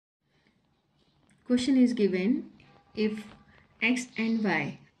Question is given if x and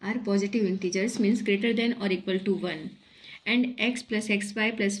y are positive integers, means greater than or equal to 1, and x plus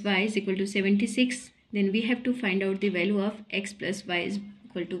xy plus y is equal to 76, then we have to find out the value of x plus y is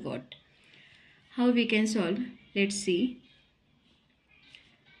equal to what. How we can solve? Let's see.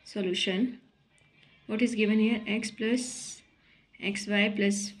 Solution. What is given here? X plus xy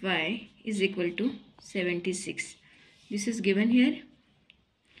plus y is equal to 76. This is given here.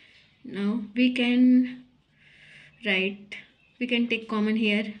 Now we can take common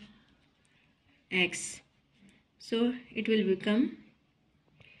here x, so it will become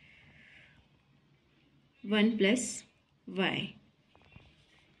 1 plus y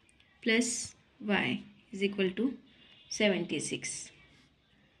is equal to 76.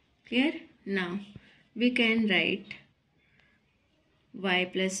 Clear? Now we can write y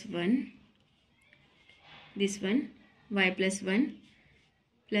plus 1, this one, y plus 1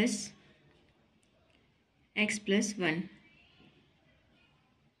 plus x plus 1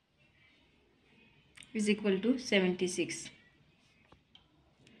 is equal to 76.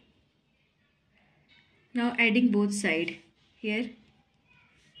 Now adding both sides here,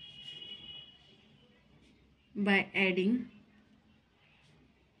 by adding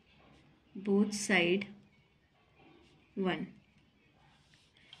both sides 1,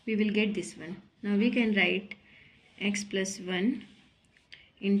 we will get this one. Now we can write x plus 1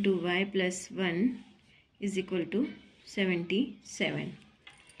 into y plus 1 is equal to 77.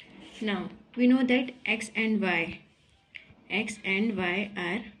 Now we know that x and y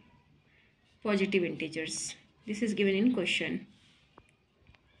are positive integers. This is given in question.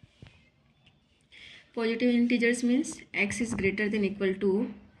 Positive integers means x is greater than equal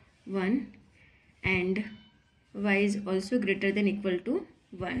to 1 and y is also greater than equal to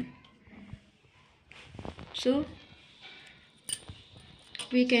 1. So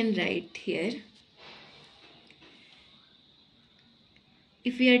we can write here,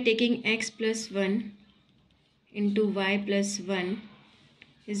 if we are taking x plus 1 into y plus 1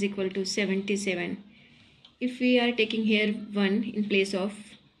 is equal to 77. If we are taking here 1 in place of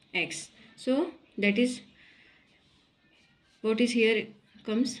x, so that is what is here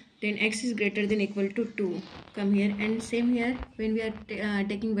comes, then x is greater than equal to 2 come here, and same here when we are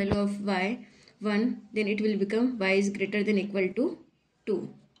taking value of y 1, then it will become y is greater than equal to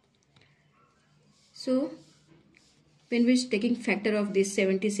 2. So when we are taking factor of this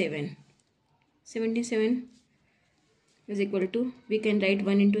 77 is equal to, we can write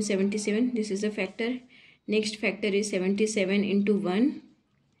 1 into 77, this is the factor. Next factor is 77 into 1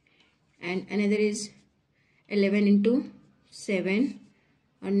 and another is 11 into 7,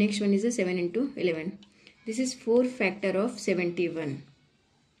 or next one is a 7 into 11. This is 4 factor of 71.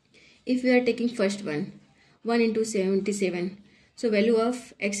 If we are taking first one, 1 into 77, so value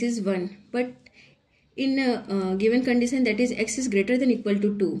of x is 1, but in a given condition, that is x is greater than equal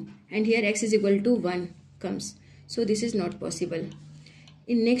to 2 and here x is equal to 1 comes, so this is not possible.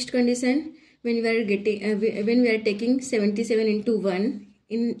 In next condition, when we are taking 77 into 1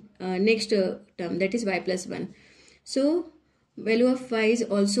 in next term, that is y plus 1, so value of y is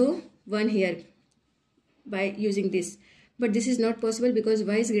also 1 here by using this, but this is not possible because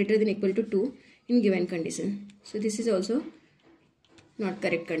y is greater than equal to 2 in given condition, so this is also not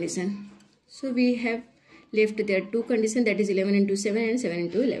correct condition. So we have left there two conditions, that is 11 into 7 and 7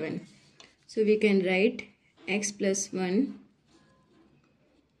 into 11. So we can write x plus 1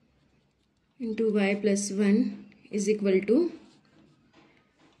 into y plus 1 is equal to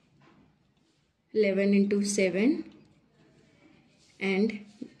 11 into 7, and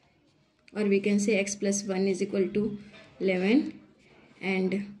or we can say x plus 1 is equal to 11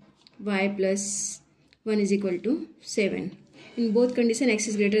 and y plus 1 is equal to 7. In both conditions, x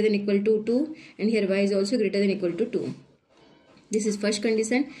is greater than equal to 2 and here y is also greater than equal to 2. This is first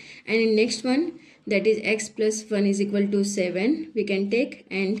condition, and in next one, that is x plus 1 is equal to 7 we can take,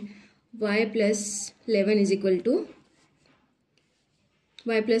 and y plus 11 is equal to,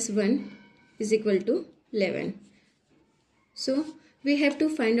 y plus 1 is equal to 11. So we have to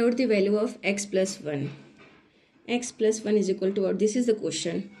find out the value of x plus 1. X plus 1 is equal to what? This is the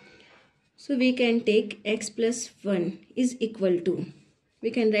question. So we can take x plus 1 is equal to,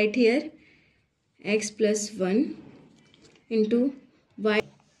 we can write here x plus 1 into y.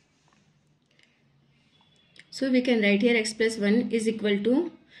 So we can write here x plus 1 is equal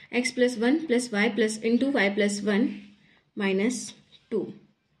to x plus 1 plus y plus into y plus 1 minus 2.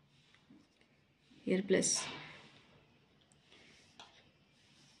 Here plus.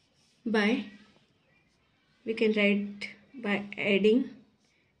 By, we can write by adding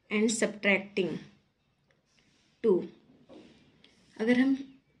and subtracting 2. अगर हम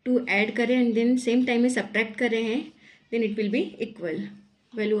to add करें and then same time में subtract कर रहे हैं, then it will be equal.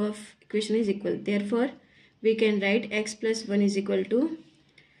 Value of equation is equal. Therefore we can write x plus 1 is equal to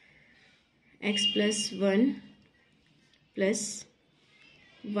x plus 1 plus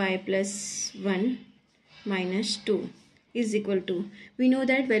y plus 1 minus 2 is equal to, we know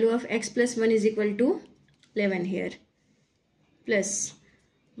that value of x plus 1 is equal to 11 here, plus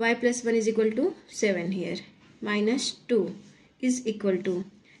y plus 1 is equal to 7 here, minus 2 is equal to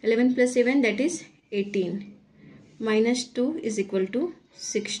 11 plus 7, that is 18, minus 2 is equal to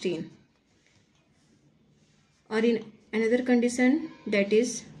 16. Or in another condition, that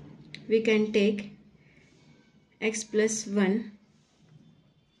is we can take x plus 1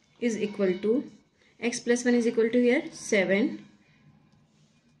 is equal to, x plus 1 is equal to here 7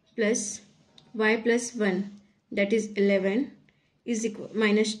 plus y plus 1, that is 11 is equal,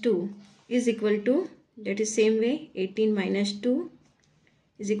 minus 2 is equal to, that is same way 18 minus 2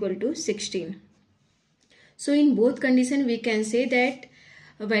 is equal to 16. So in both condition we can say that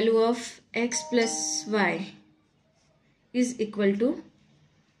a value of x plus y is equal to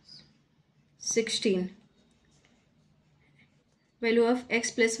 16. Value of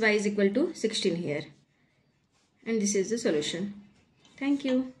x plus y is equal to 16 here, and this is the solution. Thank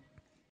you.